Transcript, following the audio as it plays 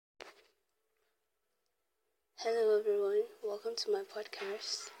Hello everyone, welcome to my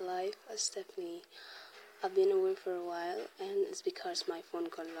podcast, Life as Stephanie. I've been away for a while and it's because my phone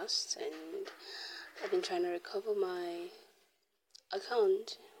got lost and I've been trying to recover my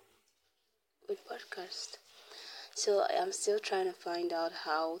account with podcast. So I'm still trying to find out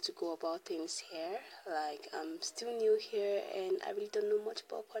how to go about things here. Like I'm still new here and I really don't know much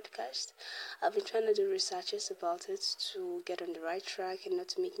about podcast. I've been trying to do researches about it to get on the right track and not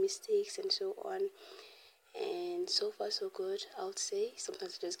to make mistakes and so on. And so far so good, I would say.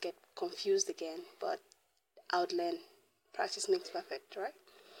 Sometimes I just get confused again, but I would learn. Practice makes perfect, right?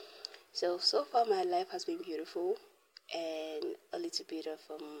 So far my life has been beautiful and a little bit of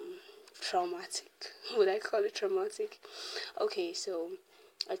traumatic. Would I call it traumatic? Okay, so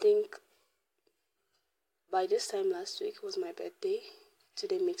I think by this time last week was my birthday.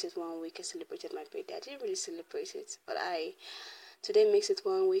 Today makes it 1 week I celebrated my birthday. I didn't really celebrate it, but today makes it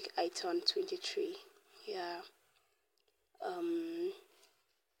 1 week I turned 23. Yeah. Um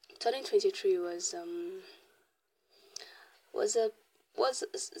Turning 23 was a was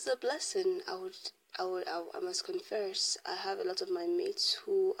is a blessing. I must confess. I have a lot of my mates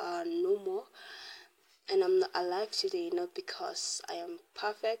who are no more, and I'm not alive today not because I am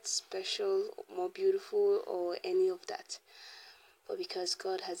perfect, special, more beautiful, or any of that, but because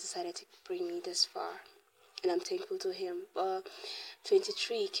God has decided to bring me this far, and I'm thankful to Him. But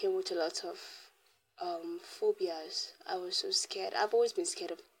 23 came with a lot of phobias. I was so scared. I've always been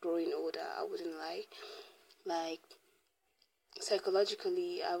scared of growing older. I wouldn't lie. Like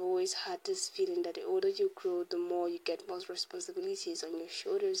psychologically, I've always had this feeling that the older you grow, the more you get more responsibilities on your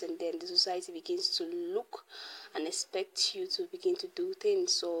shoulders, and then the society begins to look and expect you to begin to do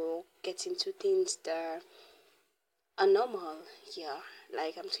things or get into things that are normal. Yeah,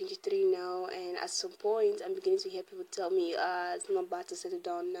 like I'm 23 now, and at some point, I'm beginning to hear people tell me, it's not bad to settle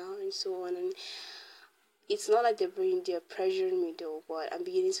down now, and so on. And it's not like they're pressuring me though, but I'm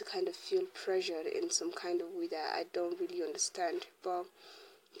beginning to kind of feel pressured in some kind of way that I don't really understand. But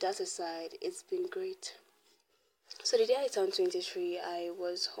that aside, it's been great. So the day I turned 23, I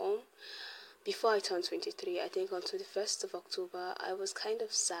was home. Before I turned 23, I think on 21st of October, I was kind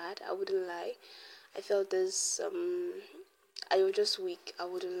of sad, I wouldn't lie. I felt this I was just weak. I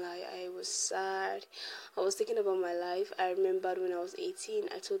wouldn't lie. I was sad. I was thinking about my life. I remembered when I was 18,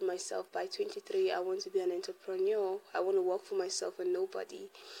 I told myself by 23, I want to be an entrepreneur. I want to work for myself and nobody.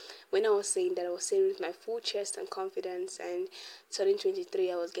 When I was saying that, I was saying with my full chest and confidence. And turning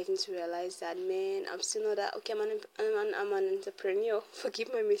 23, I was getting to realize that, man, I'm still not that. Okay, I'm an entrepreneur.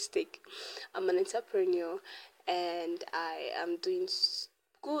 Forgive my mistake. I'm an entrepreneur and I am doing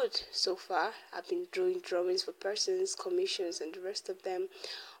good so far. I've been doing drawings for persons, commissions, and the rest of them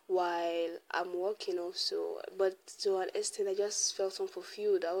while I'm working also. But to an extent, I just felt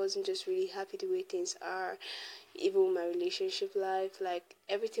unfulfilled. I wasn't just really happy the way things are. Even my relationship life, like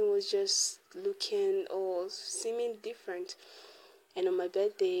everything was just looking or seeming different. And on my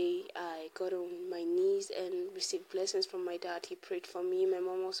birthday, I got on my knees and received blessings from my dad. He prayed for me. My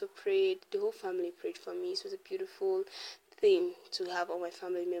mom also prayed. The whole family prayed for me. It was a beautiful thing to have all my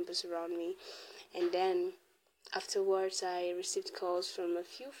family members around me. And then afterwards, I received calls from a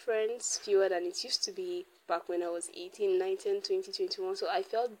few friends, fewer than it used to be back when I was 18, 19, 20, 21. So I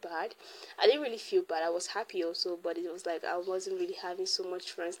felt bad. I didn't really feel bad. I was happy also, but it was like I wasn't really having so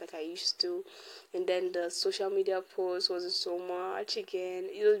much friends like I used to. And then the social media posts wasn't so much again.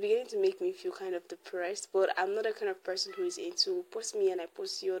 It was beginning to make me feel kind of depressed, but I'm not the kind of person who is into post me and I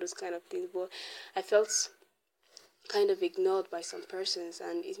post you, all those kind of things. But I felt kind of ignored by some persons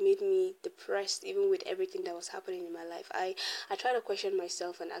and it made me depressed even with everything that was happening in my life. I try to question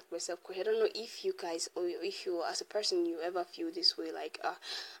myself and ask myself questions. I don't know if you guys or if you as a person you ever feel this way, like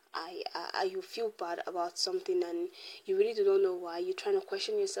you feel bad about something and you really don't know why. You're trying to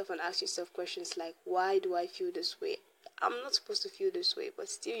question yourself and ask yourself questions like, why do I feel this way? I'm not supposed to feel this way, but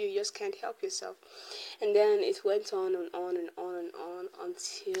still you just can't help yourself. And then it went on and on and on and on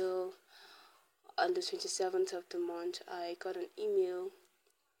until on the 27th of the month, I got an email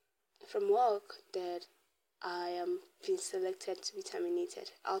from work that I am being selected to be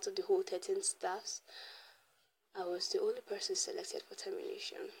terminated. Out of the whole 13 staffs, I was the only person selected for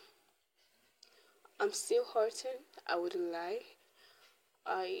termination. I'm still hurting, I wouldn't lie.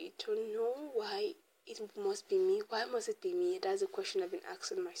 I don't know why it must be me. Why must it be me? That's a question I've been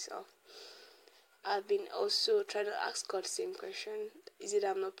asking myself. I've been also trying to ask God the same question. Is it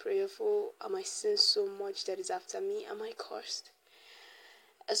I'm not prayerful? Am I sin so much that is after me? Am I cursed?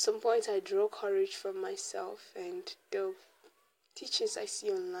 At some point, I draw courage from myself and the teachings I see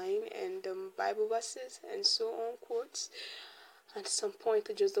online and Bible verses and so on quotes. At some point,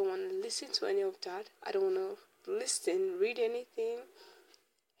 I just don't want to listen to any of that. I don't want to listen, read anything,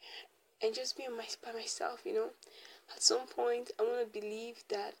 and just be by myself, At some point, I want to believe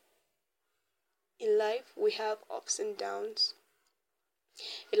that in life we have ups and downs.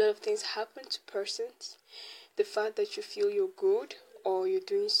 A lot of things happen to persons. The fact that you feel you're good or you're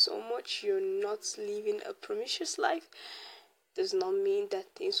doing so much, you're not living a promiscuous life, does not mean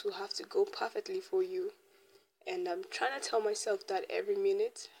that things will have to go perfectly for you. And I'm trying to tell myself that every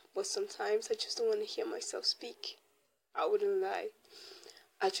minute, but sometimes I just don't want to hear myself speak. I wouldn't lie.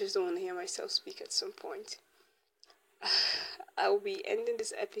 I just don't want to hear myself speak at some point. I will be ending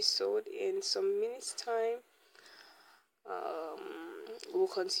this episode in some minutes' time. We'll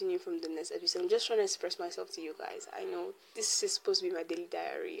continue from the next episode. I'm just trying to express myself to you guys. I know this is supposed to be my daily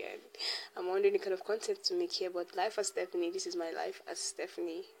diary, and I'm wondering the kind of content to make here, but life as Stephanie, this is my life as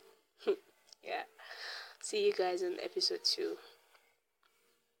Stephanie. Yeah. See you guys in episode 2.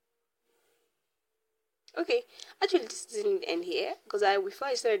 Okay, actually this didn't end here, because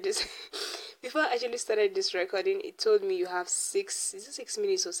before I actually started this recording, it told me you have 6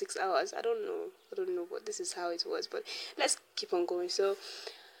 minutes or 6 hours. I don't know, but this is how it was. But let's keep on going. So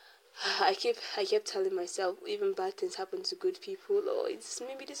I kept telling myself even bad things happen to good people, or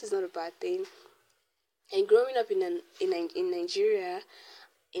maybe this is not a bad thing. And growing up in Nigeria,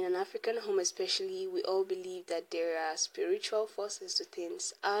 in an African home especially, we all believe that there are spiritual forces to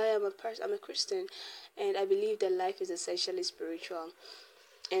things. I'm a Christian, and I believe that life is essentially spiritual.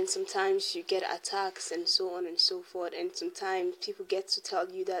 And sometimes you get attacks and so on and so forth, and sometimes people get to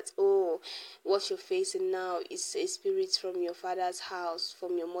tell you that, oh, what you're facing now is a spirit from your father's house,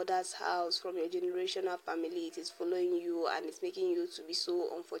 from your mother's house, from your generational family. It is following you and it's making you to be so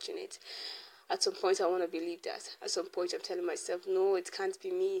unfortunate. At some point I want to believe that. At some point I'm telling myself, no, it can't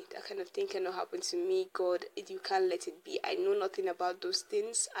be me. That kind of thing cannot happen to me. God, you can't let it be. I know nothing about those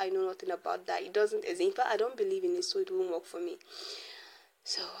things. I know nothing about that. It doesn't exist. I don't believe in it, so it won't work for me.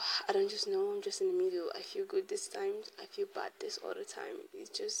 So I don't just know, I'm just in the middle. I feel good this time, I feel bad this other time.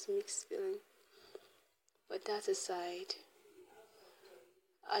 It's just mixed feeling. But that aside,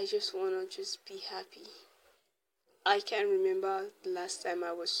 I just wanna just be happy. I can't remember the last time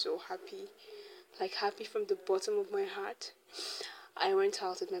I was so happy. Like happy from the bottom of my heart. I went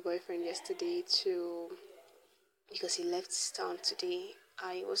out with my boyfriend yesterday because he left town today.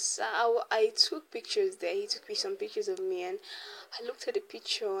 I took pictures there. He took me some pictures of me, and I looked at the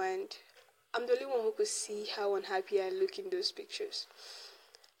picture, and I'm the only one who could see how unhappy I look in those pictures.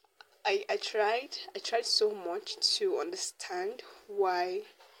 I tried so much to understand why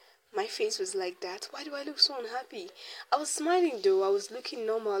my face was like that. Why do I look so unhappy? I was smiling though, I was looking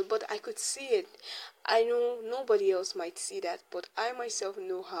normal, but I could see it. I know nobody else might see that, but I myself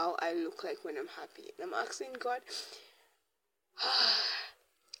know how I look like when I'm happy. And I'm asking God,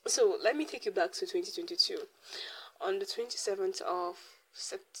 so let me take you back to 2022. On the 27th of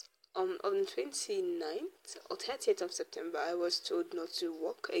on the 29th or 30th of September, I was told not to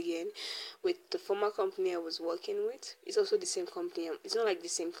work again with the former company I was working with. It's also the same company. It's not like the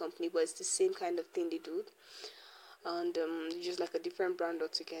same company, but it's the same kind of thing they do. And just like a different brand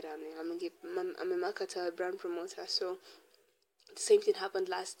altogether. I'm a marketer, a brand promoter. So the same thing happened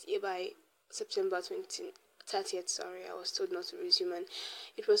last year by September 30th, sorry, I was told not to resume, and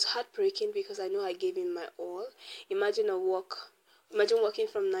it was heartbreaking because I know I gave in my all. Imagine working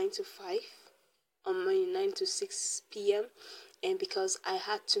from 9 to 5, on my 9 to 6 p.m., and because I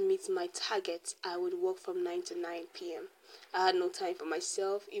had to meet my target, I would work from 9 to 9 p.m. I had no time for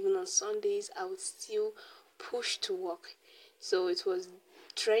myself. Even on Sundays, I would still push to work. So it was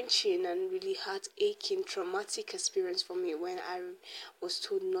drenching and really heart-aching, traumatic experience for me when I was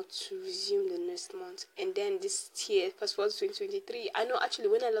told not to resume the next month. And then this year, fast forward 2023, I know actually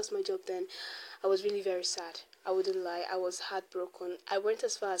when I lost my job then, I was really very sad. I wouldn't lie, I was heartbroken. I went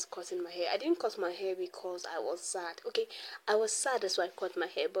as far as cutting my hair. I didn't cut my hair because I was sad. Okay, I was sad, that's why I cut my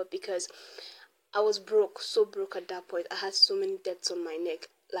hair, but because I was so broke at that point. I had so many debts on my neck.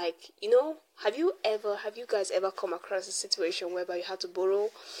 Like, have you guys ever come across a situation whereby you had to borrow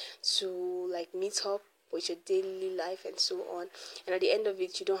to like meet up with your daily life and so on, and at the end of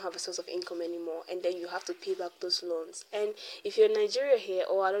it you don't have a source of income anymore, and then you have to pay back those loans? And if you're in Nigeria here,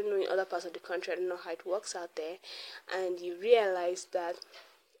 or I don't know, in other parts of the country, I don't know how it works out there, and you realize that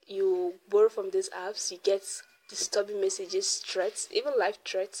you borrow from these apps, you get disturbing messages, threats, even life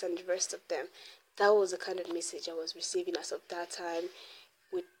threats, and the rest of them. That was the kind of message I was receiving as of that time.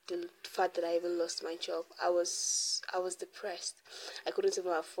 With the fact that I even lost my job, I was depressed. I couldn't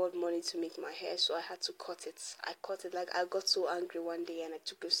even afford money to make my hair, so I had to cut it. Like I got so angry one day, and I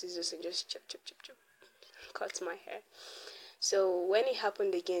took the scissors and just chop, cut my hair. So when it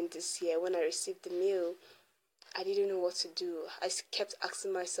happened again this year, when I received the mail I didn't know what to do. I kept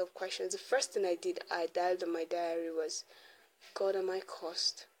asking myself questions. The first thing I did, I dialed on my diary was, God, am I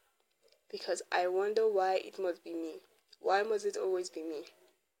cursed? Because I wonder why it must be me. Why must it always be me?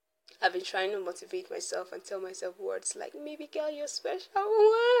 I've been trying to motivate myself and tell myself words like, maybe girl, you're special.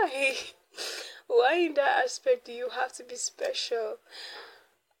 Why? Why in that aspect do you have to be special?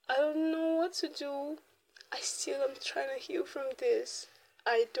 I don't know what to do. I still am trying to heal from this.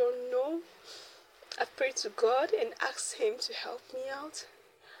 I don't know. I prayed to God and asked Him to help me out.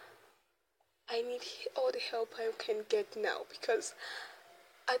 I need all the help I can get now because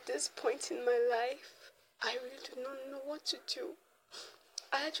at this point in my life, I really do not know what to do.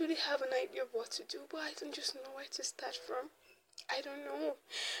 I actually have an idea of what to do, but I don't just know where to start from. I don't know.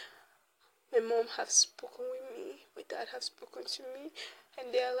 My mom has spoken with me, my dad has spoken to me,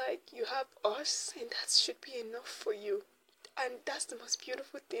 and they're like, you have us, and that should be enough for you. And that's the most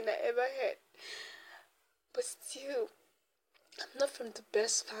beautiful thing I ever heard. But still, I'm not from the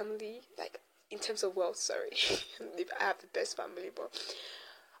best family, like in terms of wealth, sorry. I have the best family, but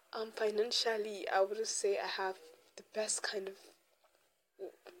financially, I wouldn't say I have the best kind of.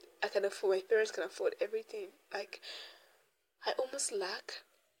 I can afford. My parents can afford everything. Like I almost lack.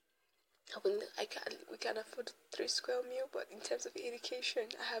 We can afford 3 square meal, but in terms of education,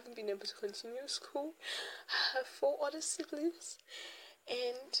 I haven't been able to continue school. I have 4 other siblings,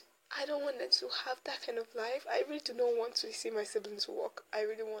 and I don't want them to have that kind of life. I really do not want to see my siblings work. I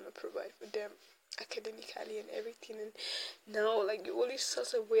really want to provide for them academically and everything. And now, like the only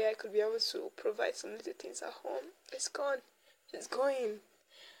source of way I could be able to provide some little things at home, it's gone. It's going.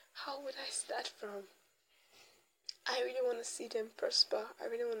 How would I start from? I really want to see them prosper. I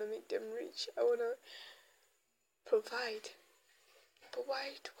really want to make them rich. I want to provide. But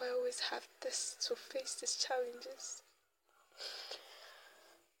why do I always have this to face these challenges?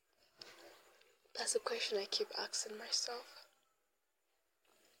 That's a question I keep asking myself.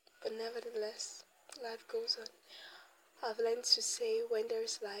 But nevertheless, life goes on. I've learned to say when there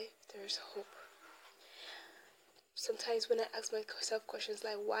is life, there is hope. Sometimes when I ask myself questions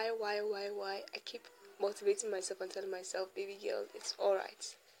like why, I keep motivating myself and telling myself, baby girl, it's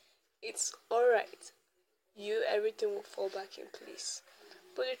alright. It's alright. Everything will fall back in place.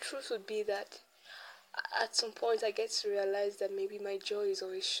 But the truth would be that at some point I get to realize that maybe my joy is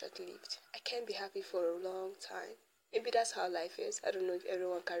always short-lived. I can't be happy for a long time. Maybe that's how life is. I don't know if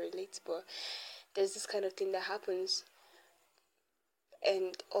everyone can relate, but there's this kind of thing that happens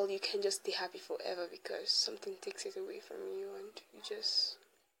and all you can just stay happy forever because something takes it away from you and you just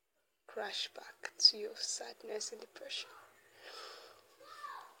crash back to your sadness and depression.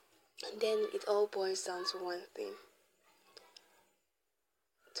 And then it all boils down to one thing.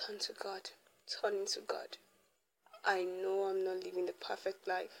 Turn to God. Turn into God. I know I'm not living the perfect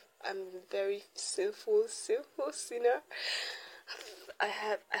life. I'm a very sinful sinner. I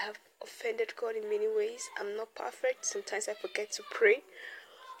have offended God in many ways. I'm not perfect. Sometimes I forget to pray.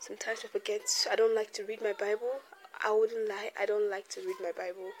 Sometimes I don't like to read my Bible. I wouldn't lie, I don't like to read my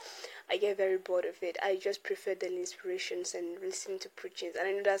Bible. I get very bored of it. I just prefer daily inspirations and listening to preachings, and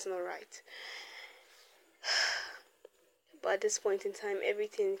I know that's not right. But at this point in time,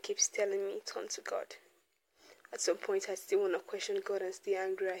 everything keeps telling me, turn to God. At some point, I still want to question God and stay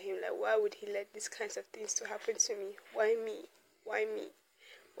angry at Him. Like, why would He let these kinds of things to happen to me? Why me? Why me?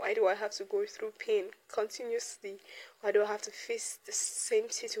 Why do I have to go through pain continuously? Why do I have to face the same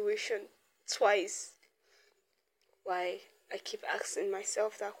situation twice? Why? I keep asking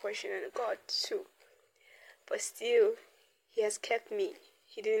myself that question and God too. But still, He has kept me.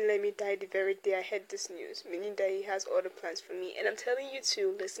 He didn't let me die the very day I heard this news, meaning that He has other plans for me. And I'm telling you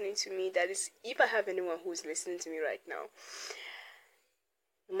too, listening to me, that is, if I have anyone who's listening to me right now,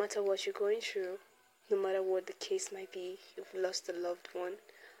 no matter what you're going through, no matter what the case might be, you've lost a loved one,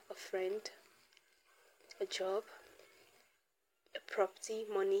 a friend, a job, a property,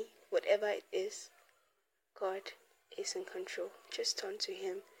 money, whatever it is, God is in control. Just turn to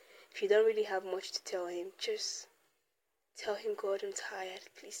Him. If you don't really have much to tell Him, just tell Him, God, I'm tired.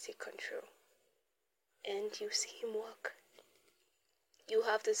 Please take control. And you see Him work. You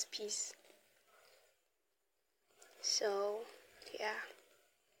have this peace. So, yeah.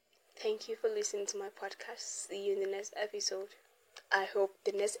 Thank you for listening to my podcast. See you in the next episode. I hope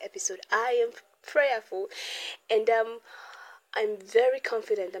the next episode, I am prayerful. And I'm very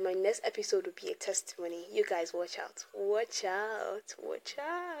confident that my next episode will be a testimony. You guys watch out. Watch out. Watch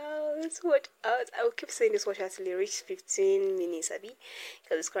out. Watch out. I will keep saying this watch out till it reaches 15 minutes, Abby.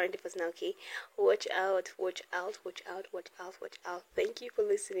 Because it's currently for now, okay? Watch out. Watch out. Watch out. Watch out. Watch out. Thank you for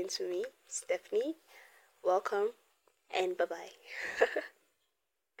listening to me, Stephanie. Welcome. And bye-bye.